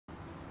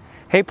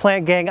Hey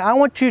plant gang, I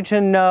want you to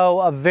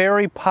know a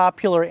very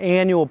popular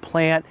annual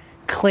plant,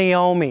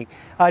 Cleome.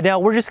 Now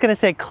we're just going to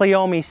say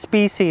Cleome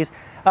species,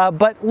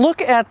 but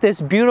look at this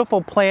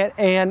beautiful plant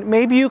and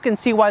maybe you can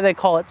see why they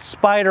call it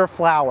spider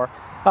flower,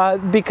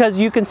 because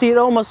you can see it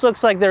almost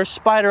looks like there's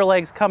spider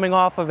legs coming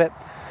off of it.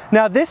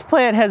 Now this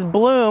plant has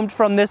bloomed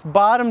from this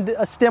bottom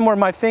stem where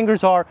my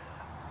fingers are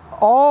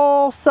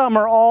all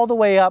summer all the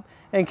way up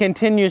and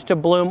continues to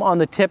bloom on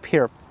the tip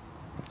here.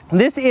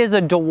 This is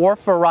a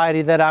dwarf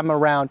variety that I'm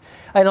around,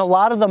 and a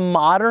lot of the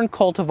modern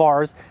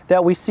cultivars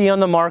that we see on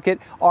the market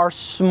are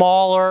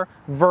smaller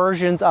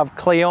versions of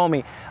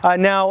Cleome.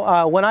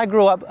 When I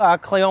grew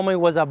up, Cleome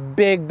was a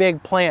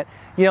big plant.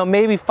 You know,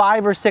 maybe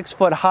 5 or 6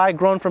 foot high,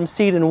 grown from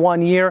seed in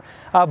 1 year.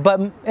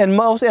 And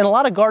a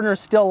lot of gardeners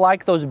still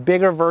like those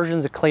bigger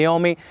versions of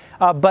Cleome.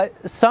 But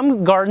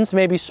some gardens,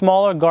 maybe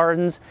smaller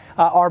gardens,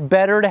 are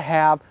better to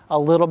have a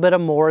little bit of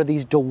more of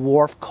these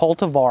dwarf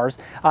cultivars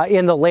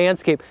in the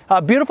landscape.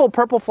 Beautiful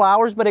purple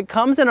flowers, but it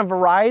comes in a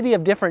variety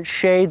of different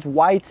shades,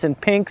 whites and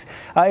pinks,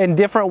 in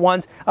different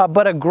ones.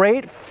 But a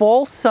great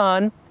full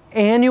sun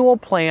annual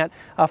plant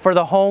for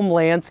the home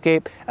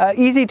landscape.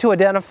 Easy to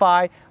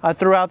identify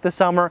throughout the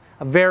summer,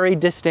 very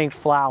distinct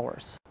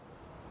flowers.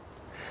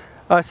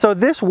 So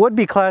this would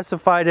be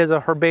classified as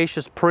a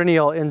herbaceous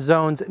perennial in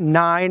zones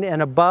 9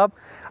 and above,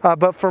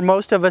 but for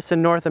most of us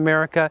in North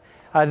America,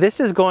 this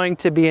is going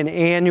to be an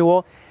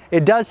annual.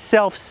 It does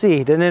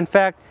self-seed, and in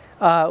fact,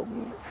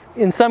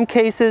 in some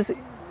cases,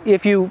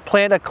 if you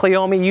plant a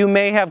Cleome, you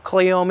may have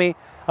Cleome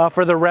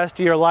for the rest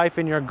of your life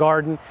in your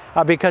garden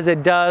because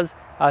it does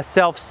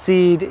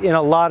self-seed in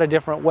a lot of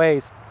different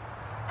ways.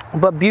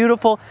 But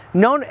beautiful,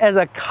 known as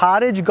a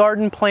cottage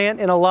garden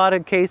plant in a lot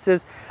of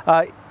cases,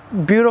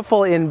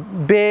 beautiful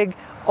in big,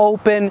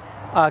 open,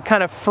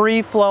 kind of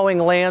free-flowing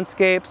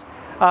landscapes,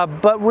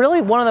 but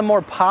really one of the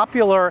more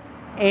popular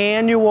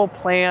annual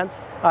plants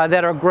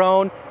that are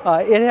grown.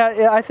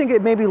 I think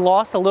it maybe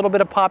lost a little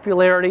bit of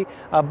popularity,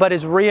 but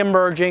is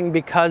re-emerging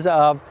because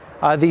of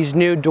these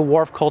new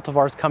dwarf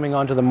cultivars coming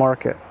onto the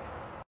market.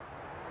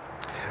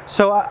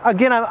 So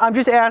again, I'm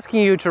just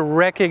asking you to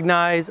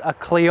recognize a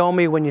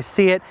Cleome when you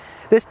see it.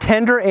 This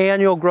tender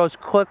annual grows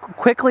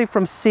quickly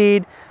from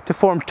seed to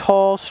form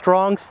tall,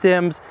 strong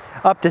stems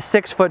up to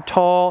 6 foot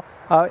tall,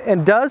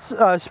 and does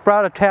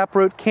sprout a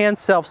taproot, can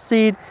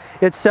self-seed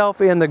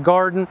itself in the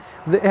garden.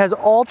 It has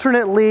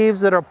alternate leaves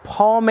that are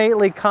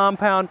palmately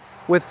compound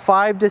with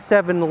 5 to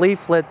 7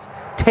 leaflets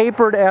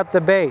tapered at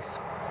the base.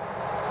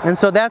 And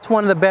so that's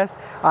one of the best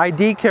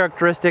ID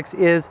characteristics,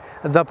 is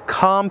the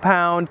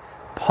compound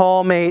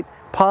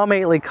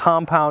palmately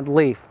compound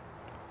leaf.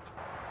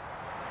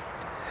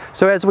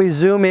 So as we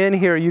zoom in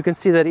here, you can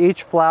see that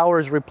each flower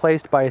is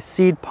replaced by a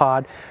seed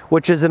pod,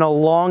 which is an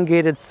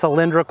elongated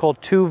cylindrical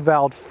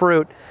 2-valved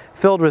fruit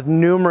filled with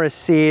numerous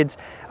seeds.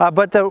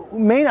 But the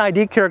main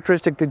ID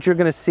characteristic that you're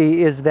going to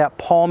see is that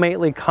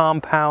palmately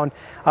compound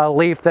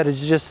leaf that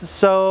is just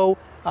so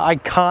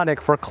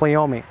iconic for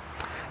Cleome.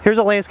 Here's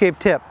a landscape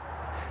tip.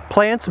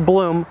 Plants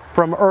bloom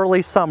from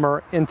early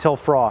summer until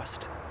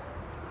frost.